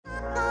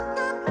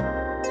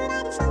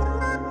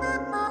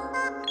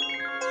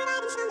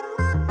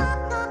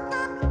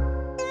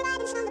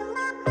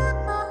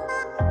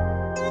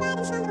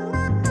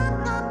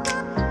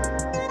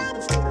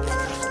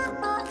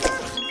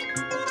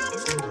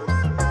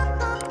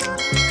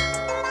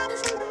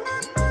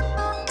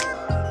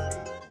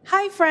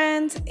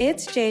friends,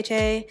 it's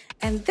JJ,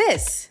 and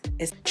this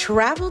is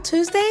Travel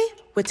Tuesday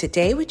with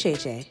Today with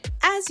JJ.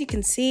 As you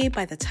can see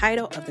by the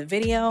title of the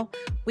video,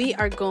 we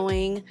are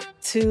going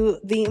to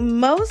the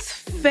most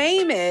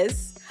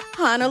famous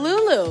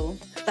Honolulu.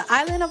 The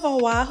island of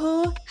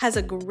Oahu has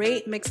a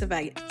great mix of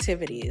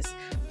activities,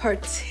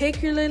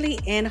 particularly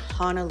in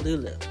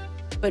Honolulu.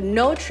 But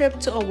no trip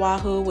to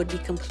Oahu would be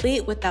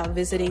complete without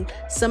visiting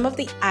some of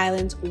the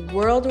island's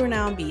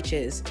world-renowned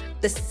beaches.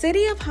 The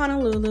city of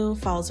Honolulu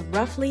falls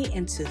roughly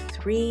into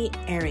three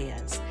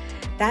areas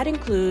that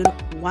include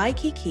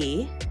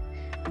Waikiki,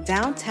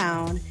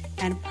 downtown,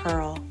 and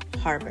Pearl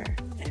Harbor.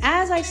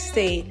 As I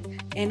state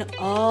in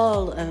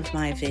all of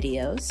my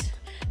videos,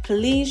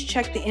 please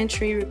check the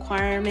entry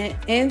requirement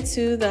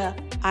into the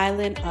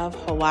island of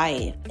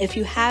Hawaii. If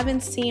you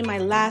haven't seen my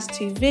last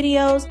two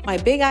videos, my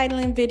Big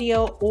Island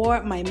video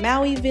or my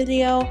Maui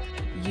video,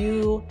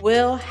 you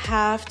will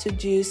have to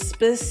do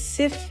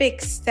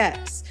specific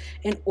steps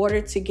in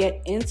order to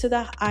get into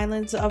the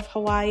islands of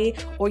Hawaii,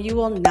 or you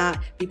will not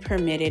be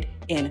permitted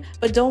in.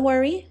 But don't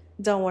worry.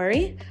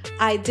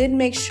 I did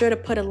make sure to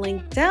put a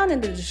link down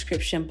in the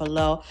description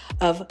below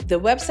of the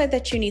website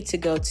that you need to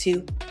go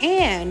to,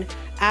 and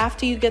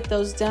after you get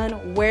those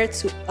done, where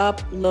to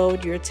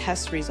upload your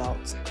test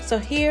results. So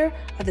here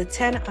are the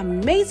 10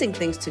 amazing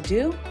things to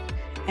do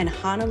in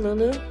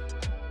Honolulu,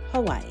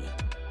 Hawaii.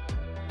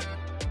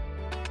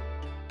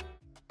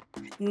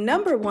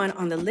 Number 1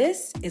 on the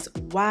list is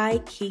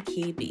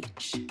Waikiki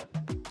Beach.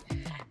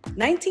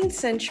 19th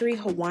century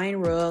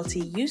Hawaiian royalty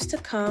used to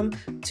come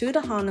to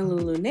the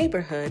Honolulu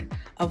neighborhood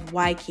of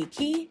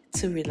Waikiki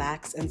to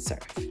relax and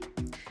surf.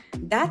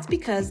 That's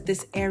because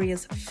this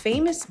area's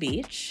famous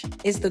beach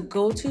is the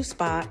go-to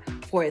spot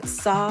for its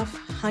soft,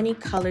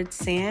 honey-colored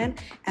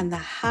sand and the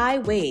high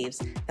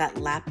waves that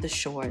lap the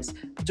shores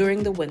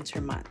during the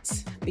winter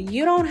months. But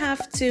you don't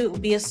have to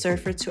be a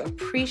surfer to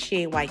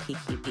appreciate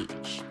Waikiki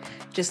Beach.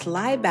 Just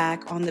lie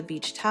back on the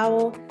beach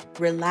towel,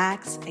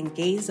 relax, and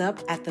gaze up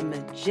at the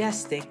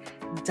majestic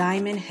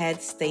Diamond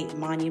Head State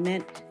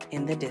Monument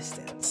in the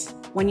distance.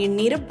 When you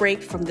need a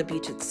break from the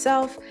beach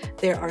itself,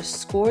 there are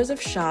scores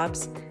of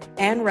shops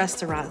and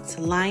restaurants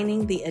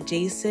lining the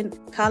adjacent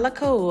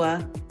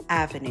Kalakaua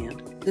Avenue.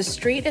 The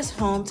street is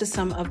home to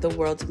some of the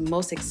world's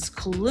most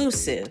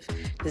exclusive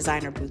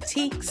designer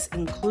boutiques,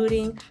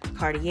 including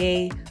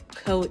Cartier,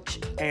 Coach,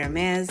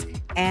 Hermes,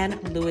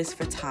 and Louis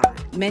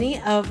Vuitton.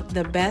 Many of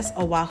the best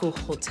Oahu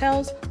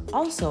hotels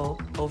also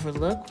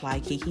overlook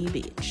Waikiki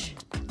Beach.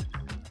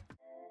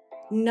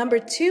 Number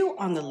 2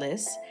 on the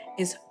list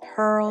is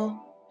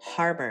Pearl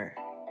Harbor.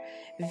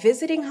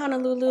 Visiting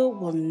Honolulu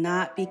will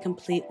not be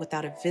complete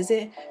without a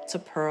visit to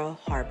Pearl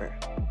Harbor,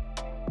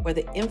 where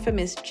the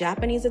infamous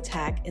Japanese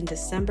attack in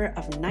December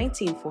of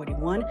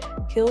 1941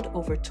 killed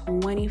over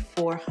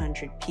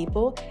 2,400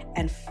 people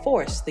and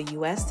forced the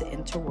U.S. to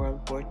enter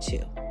World War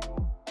II.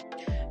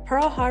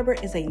 Pearl Harbor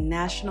is a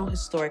National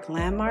Historic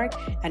Landmark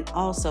and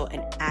also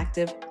an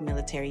active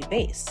military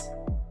base.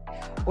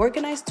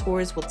 Organized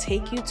tours will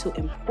take you to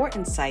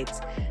important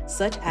sites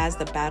such as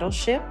the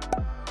battleship,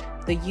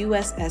 the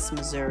USS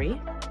Missouri,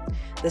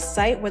 the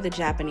site where the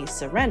Japanese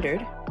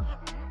surrendered,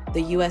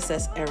 the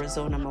USS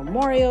Arizona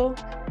Memorial,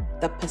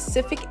 the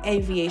Pacific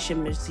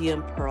Aviation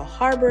Museum Pearl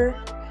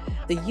Harbor,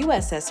 the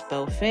USS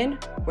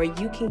Bowfin, where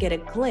you can get a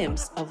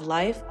glimpse of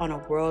life on a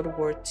World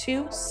War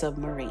II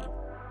submarine,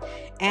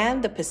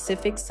 and the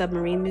Pacific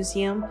Submarine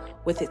Museum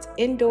with its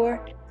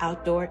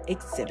indoor-outdoor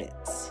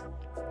exhibits.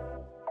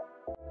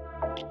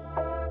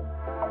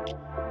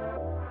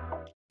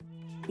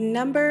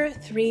 Number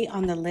 3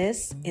 on the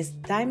list is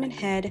Diamond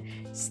Head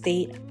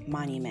State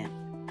Monument.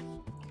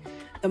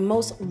 The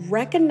most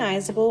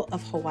recognizable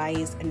of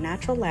Hawaii's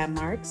natural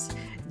landmarks,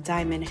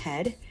 Diamond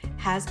Head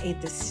has a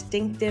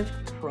distinctive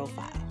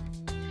profile.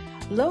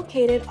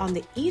 Located on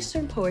the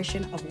eastern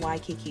portion of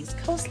Waikiki's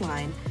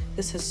coastline,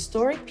 this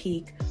historic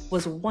peak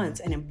was once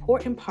an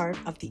important part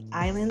of the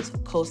island's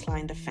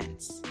coastline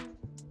defense.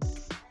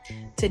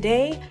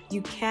 Today,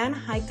 you can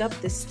hike up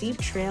the steep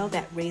trail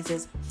that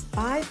raises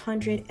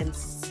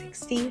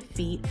 560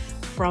 feet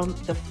from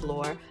the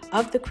floor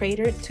of the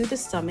crater to the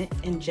summit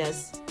in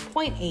just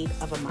 0.8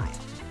 of a mile.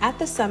 At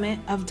the summit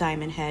of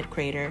Diamond Head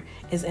Crater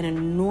is an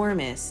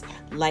enormous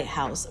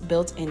lighthouse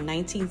built in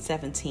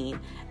 1917,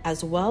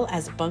 as well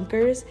as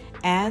bunkers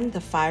and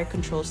the fire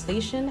control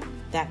station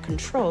that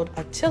controlled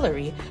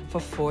artillery for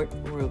Fort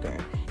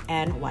Ruger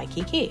and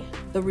Waikiki.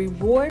 The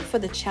reward for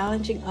the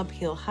challenging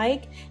uphill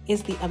hike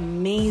is the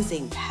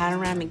amazing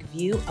panoramic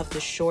view of the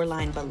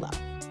shoreline below.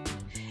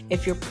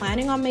 If you're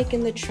planning on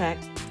making the trek,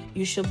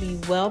 you should be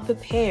well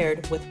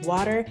prepared with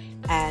water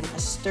and a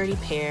sturdy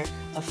pair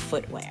of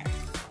footwear.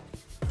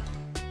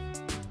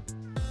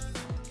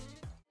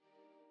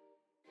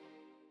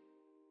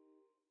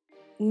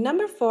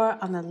 Number 4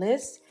 on the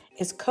list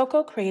is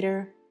Coco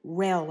Crater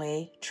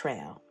Railway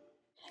Trail.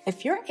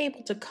 If you're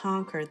able to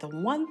conquer the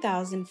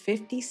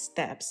 1,050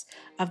 steps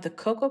of the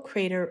Cocoa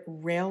Crater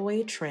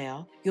Railway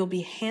Trail, you'll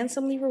be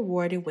handsomely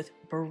rewarded with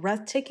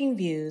breathtaking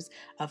views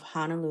of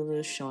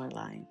Honolulu's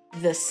shoreline.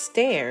 The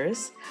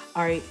stairs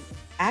are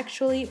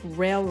actually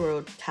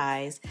railroad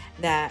ties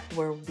that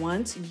were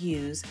once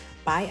used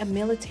by a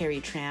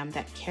military tram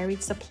that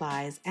carried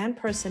supplies and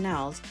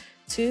personnel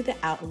to the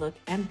outlook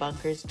and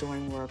bunkers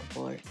during World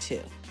War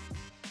II.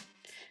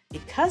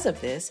 Because of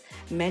this,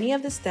 many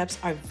of the steps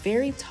are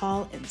very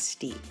tall and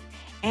steep,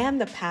 and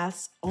the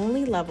path's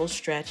only level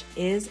stretch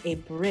is a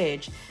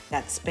bridge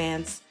that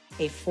spans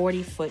a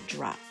 40-foot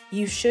drop.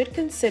 You should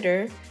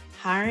consider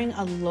hiring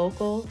a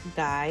local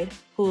guide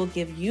who will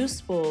give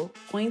useful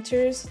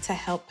pointers to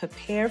help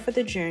prepare for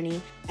the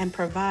journey and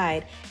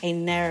provide a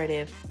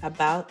narrative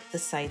about the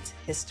site's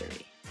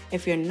history.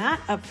 If you're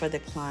not up for the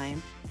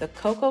climb, the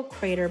Cocoa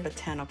Crater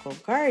Botanical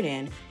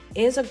Garden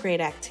is a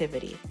great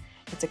activity.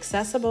 It's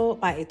accessible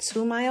by a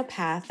 2-mile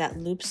path that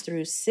loops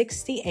through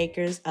 60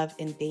 acres of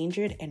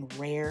endangered and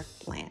rare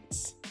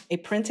plants. A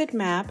printed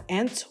map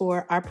and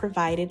tour are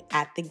provided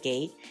at the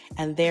gate,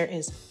 and there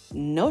is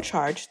no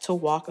charge to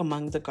walk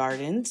among the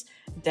garden's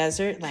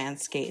desert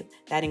landscape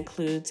that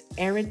includes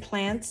arid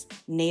plants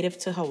native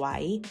to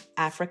Hawaii,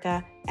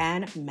 Africa,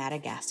 and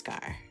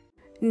Madagascar.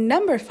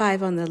 Number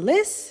 5 on the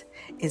list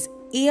is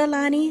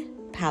Iolani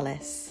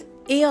Palace.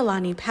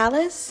 Iolani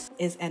Palace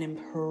is an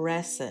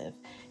impressive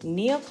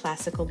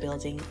neoclassical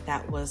building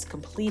that was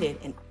completed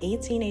in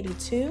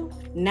 1882.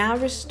 Now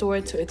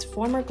restored to its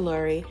former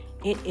glory,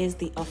 it is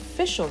the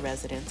official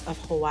residence of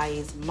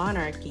Hawaii's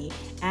monarchy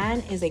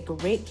and is a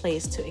great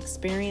place to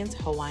experience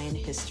Hawaiian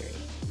history.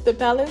 The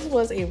palace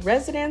was a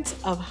residence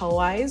of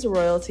Hawaii's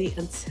royalty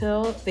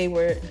until they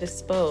were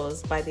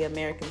disposed by the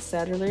American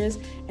settlers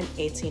in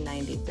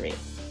 1893.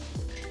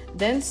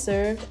 Then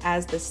served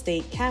as the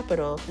state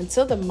capital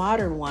until the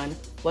modern one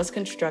was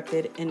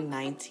constructed in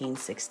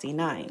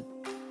 1969.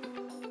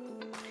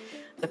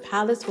 The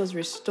palace was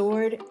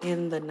restored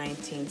in the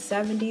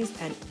 1970s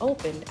and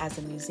opened as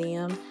a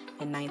museum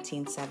in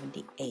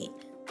 1978.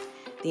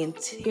 The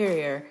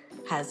interior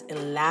has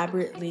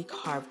elaborately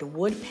carved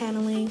wood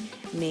paneling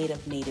made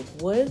of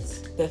native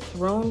woods. The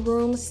throne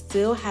room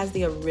still has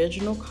the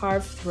original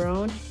carved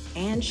throne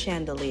and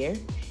chandelier,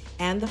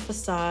 and the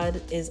facade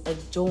is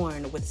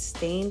adorned with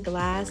stained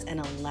glass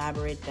and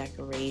elaborate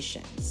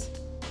decorations.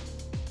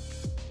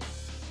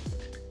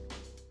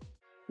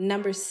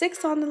 Number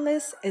 6 on the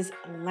list is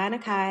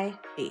Lanikai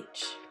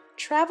Beach.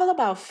 Travel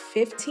about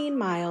 15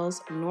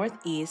 miles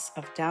northeast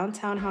of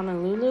downtown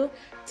Honolulu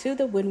to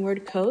the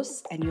windward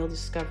coast, and you'll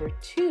discover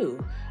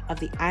 2 of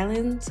the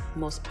island's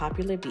most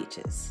popular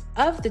beaches.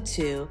 Of the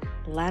 2,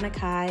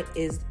 Lanikai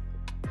is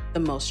the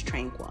most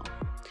tranquil,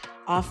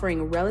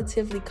 offering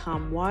relatively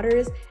calm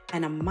waters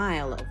and a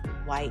mile of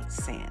white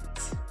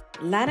sands.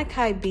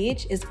 Lanikai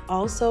Beach is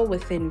also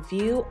within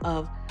view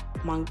of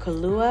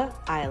Maungalua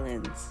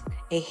Islands,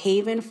 a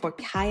haven for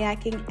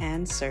kayaking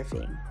and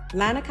surfing.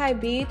 Lanikai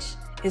Beach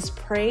is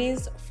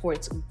praised for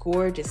its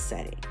gorgeous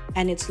setting,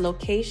 and its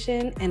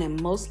location in a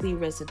mostly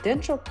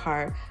residential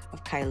part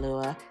of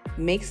Kailua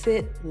makes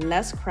it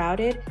less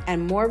crowded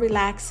and more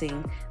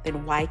relaxing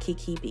than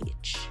Waikiki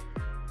Beach.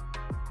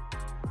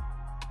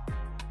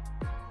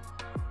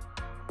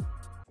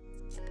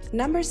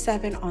 Number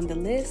 7 on the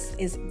list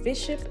is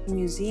Bishop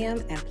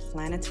Museum and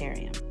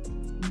Planetarium.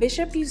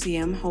 Bishop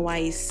Museum,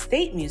 Hawaii's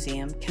state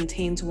museum,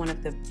 contains one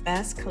of the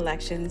best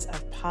collections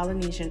of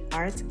Polynesian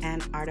arts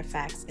and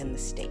artifacts in the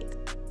state.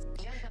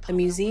 The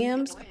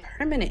museum's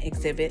permanent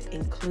exhibit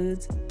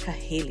includes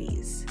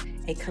kahilis,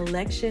 a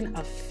collection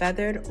of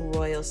feathered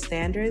royal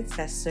standards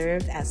that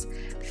served as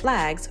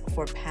flags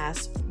for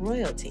past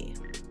royalty,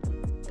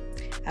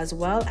 as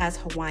well as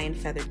Hawaiian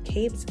feathered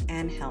capes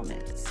and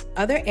helmets.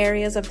 Other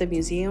areas of the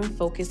museum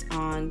focus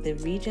on the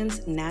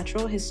region's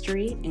natural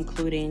history,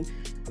 including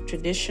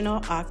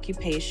traditional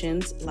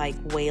occupations like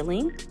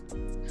whaling.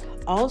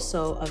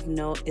 Also of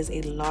note is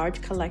a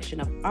large collection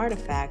of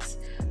artifacts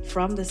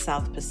from the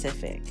South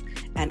Pacific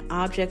and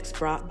objects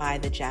brought by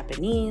the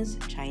Japanese,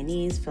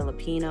 Chinese,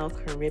 Filipino,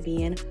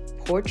 Caribbean,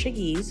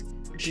 Portuguese,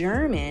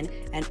 German,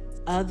 and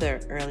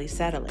other early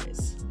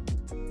settlers.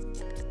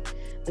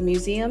 The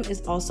museum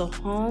is also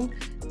home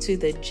to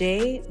the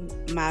J.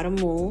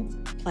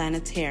 Madamu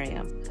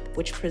Planetarium,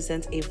 which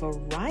presents a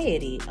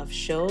variety of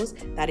shows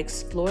that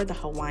explore the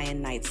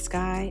Hawaiian night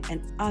sky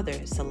and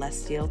other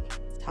celestial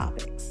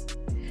topics,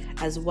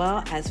 as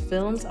well as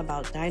films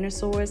about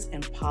dinosaurs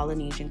and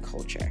Polynesian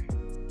culture.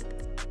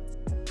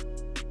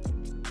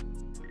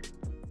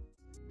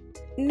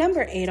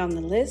 Number 8 on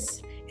the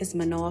list is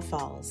Manoa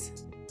Falls.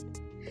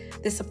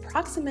 This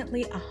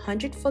approximately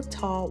 100-foot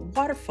tall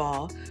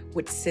waterfall,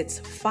 which sits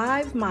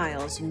 5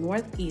 miles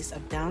northeast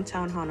of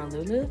downtown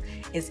Honolulu,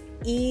 is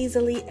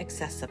easily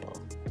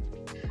accessible.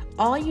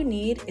 All you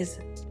need is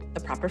the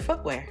proper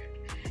footwear,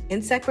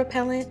 insect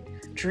repellent,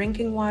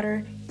 drinking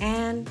water,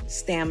 and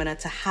stamina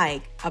to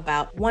hike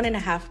about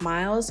 1.5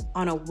 miles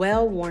on a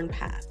well-worn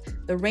path.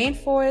 The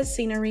rainforest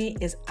scenery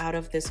is out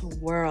of this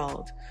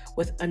world,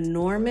 with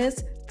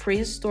enormous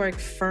prehistoric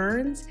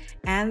ferns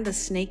and the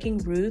snaking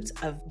roots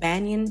of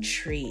banyan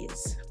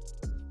trees.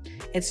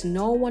 It's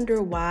no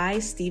wonder why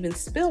Steven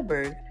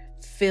Spielberg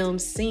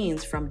filmed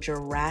scenes from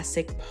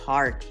Jurassic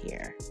Park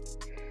here.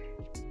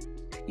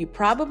 You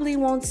probably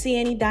won't see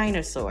any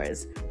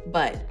dinosaurs,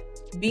 but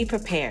be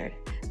prepared.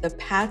 The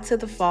path to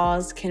the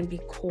falls can be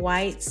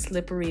quite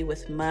slippery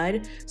with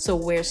mud, so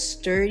wear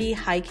sturdy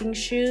hiking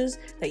shoes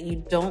that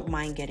you don't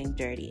mind getting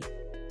dirty.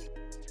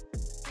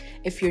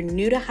 If you're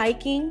new to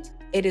hiking,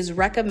 it is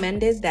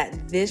recommended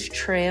that this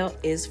trail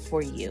is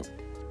for you.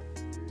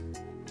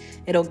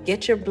 It'll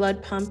get your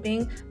blood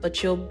pumping,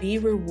 but you'll be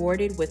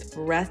rewarded with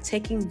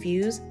breathtaking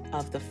views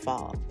of the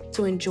fall.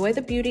 To enjoy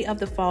the beauty of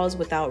the falls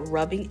without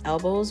rubbing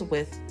elbows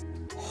with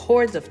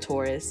hordes of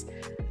tourists,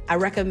 I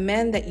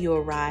recommend that you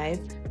arrive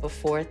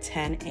before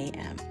 10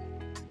 a.m.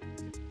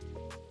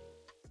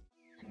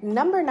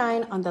 Number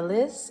 9 on the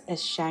list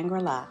is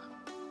Shangri-La.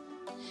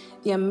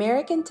 The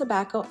American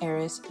tobacco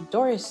heiress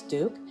Doris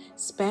Duke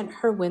spent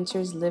her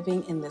winters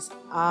living in this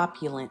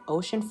opulent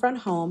oceanfront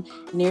home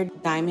near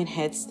Diamond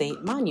Head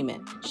State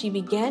Monument. She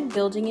began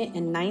building it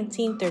in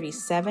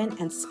 1937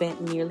 and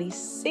spent nearly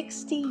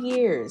 60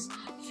 years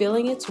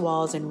filling its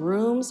walls and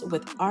rooms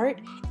with art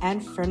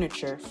and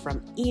furniture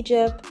from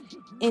Egypt,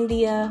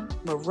 India,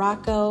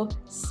 Morocco,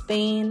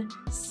 Spain,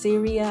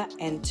 Syria,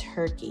 and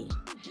Turkey.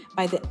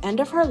 By the end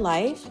of her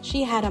life,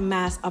 she had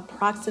amassed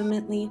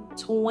approximately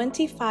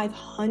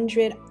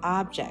 2,500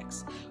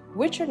 objects,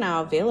 which are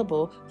now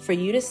available for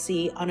you to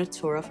see on a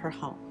tour of her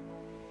home.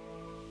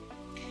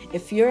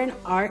 If you're an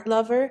art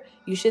lover,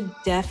 you should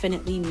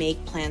definitely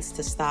make plans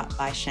to stop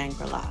by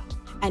Shangri-La.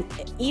 And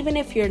even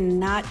if you're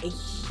not a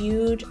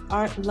huge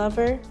art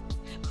lover,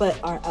 but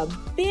are a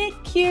bit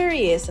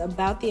curious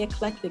about the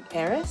eclectic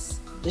heiress,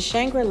 the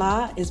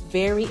Shangri-La is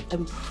very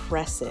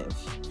impressive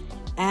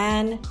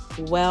and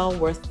well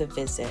worth the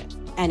visit,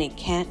 and it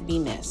can't be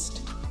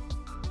missed.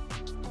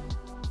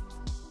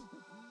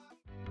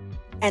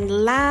 And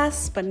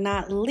last but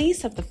not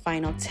least of the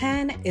final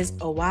 10 is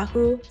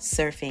Oahu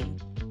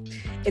surfing.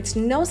 It's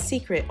no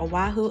secret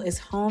Oahu is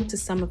home to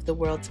some of the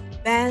world's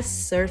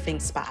best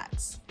surfing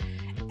spots.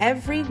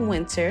 Every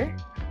winter,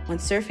 when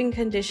surfing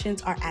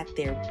conditions are at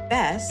their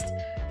best,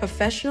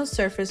 professional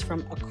surfers from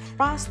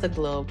across the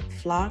globe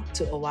flock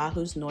to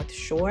Oahu's North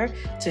Shore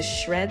to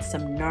shred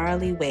some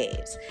gnarly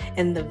waves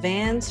in the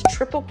Van's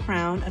Triple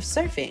Crown of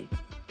surfing.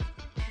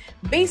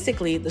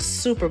 Basically, the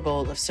Super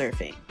Bowl of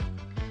surfing.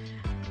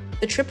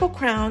 The Triple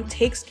Crown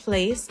takes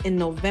place in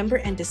November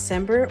and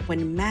December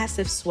when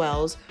massive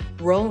swells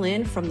roll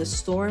in from the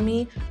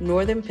stormy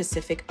northern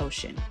Pacific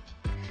Ocean.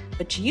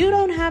 But you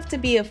don't have to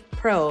be a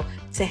pro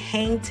to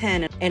hang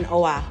 10 in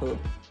Oahu.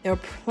 There are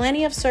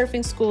plenty of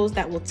surfing schools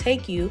that will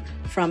take you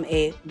from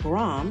a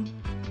grom,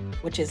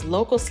 which is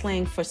local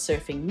slang for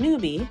surfing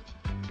newbie,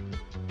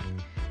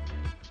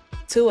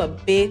 to a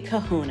big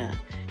kahuna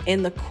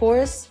in the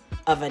course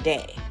of a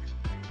day.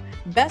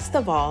 Best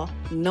of all,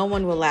 no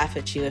one will laugh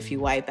at you if you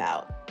wipe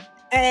out.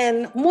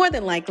 And more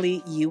than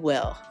likely, you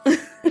will.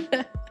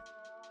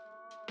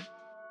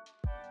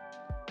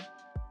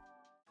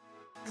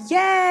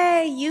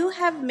 Yay! You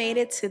have made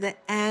it to the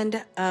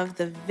end of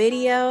the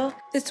video.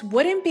 This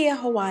wouldn't be a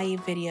Hawaii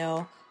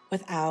video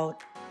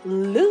without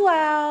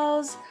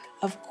luau's.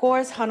 Of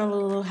course,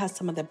 Honolulu has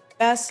some of the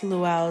best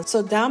luau's.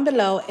 So down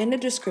below in the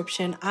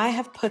description, I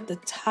have put the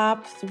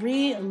top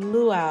 3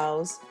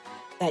 luau's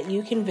that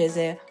you can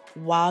visit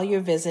while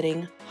you're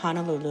visiting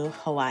Honolulu,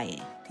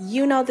 Hawaii.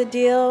 You know the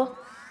deal.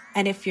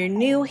 And if you're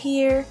new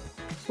here,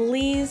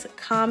 please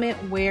comment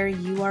where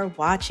you are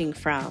watching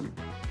from.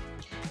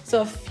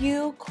 So a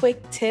few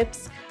quick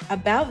tips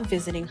about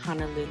visiting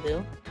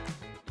Honolulu.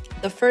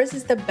 The first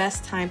is the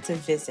best time to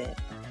visit.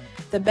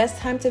 The best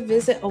time to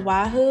visit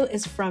Oahu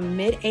is from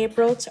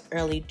mid-April to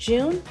early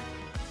June,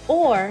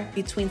 or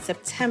between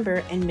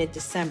September and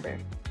mid-December.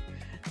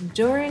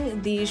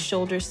 During these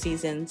shoulder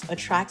seasons,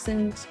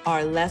 attractions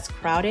are less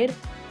crowded,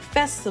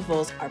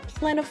 festivals are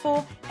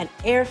plentiful, and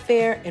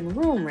airfare and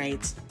room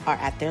rates are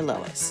at their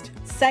lowest.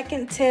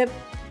 Second tip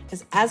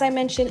is, as I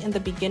mentioned in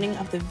the beginning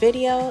of the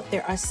video,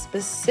 there are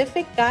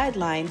specific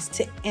guidelines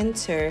to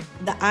enter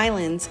the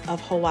islands of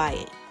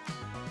Hawaii.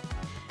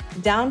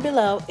 Down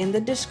below in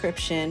the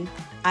description,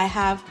 I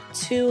have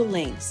 2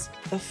 links.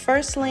 The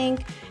first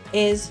link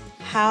is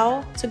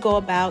how to go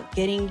about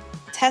getting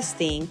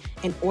testing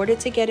in order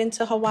to get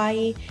into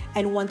Hawaii.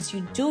 And once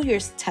you do your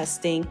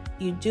testing,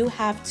 you do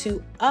have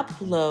to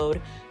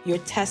upload your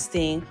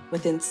testing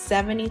within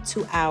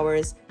 72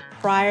 hours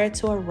prior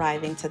to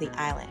arriving to the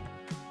island.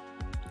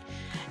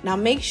 Now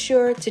make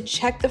sure to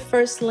check the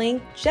first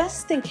link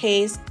just in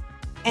case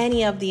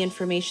any of the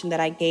information that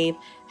I gave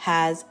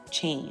has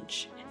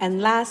changed. And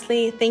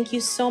lastly, thank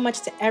you so much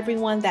to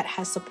everyone that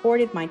has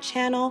supported my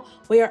channel.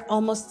 We are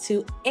almost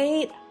to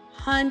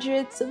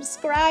 800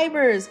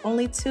 subscribers,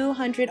 only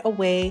 200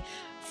 away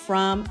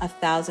from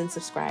 1,000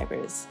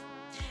 subscribers.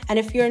 And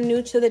if you're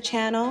new to the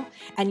channel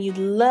and you'd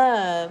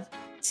love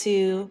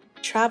to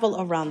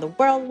travel around the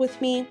world with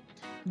me,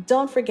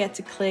 don't forget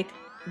to click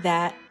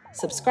that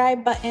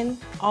subscribe button.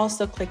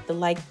 Also click the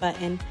like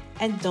button,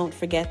 and don't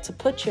forget to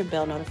put your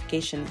bell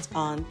notifications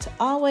on to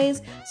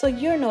always so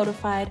you're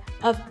notified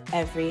of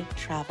every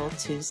Travel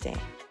Tuesday.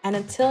 And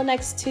until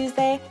next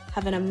Tuesday,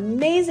 have an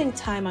amazing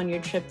time on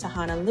your trip to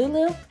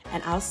Honolulu,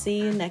 and I'll see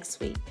you next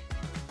week.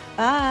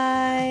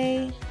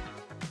 Bye.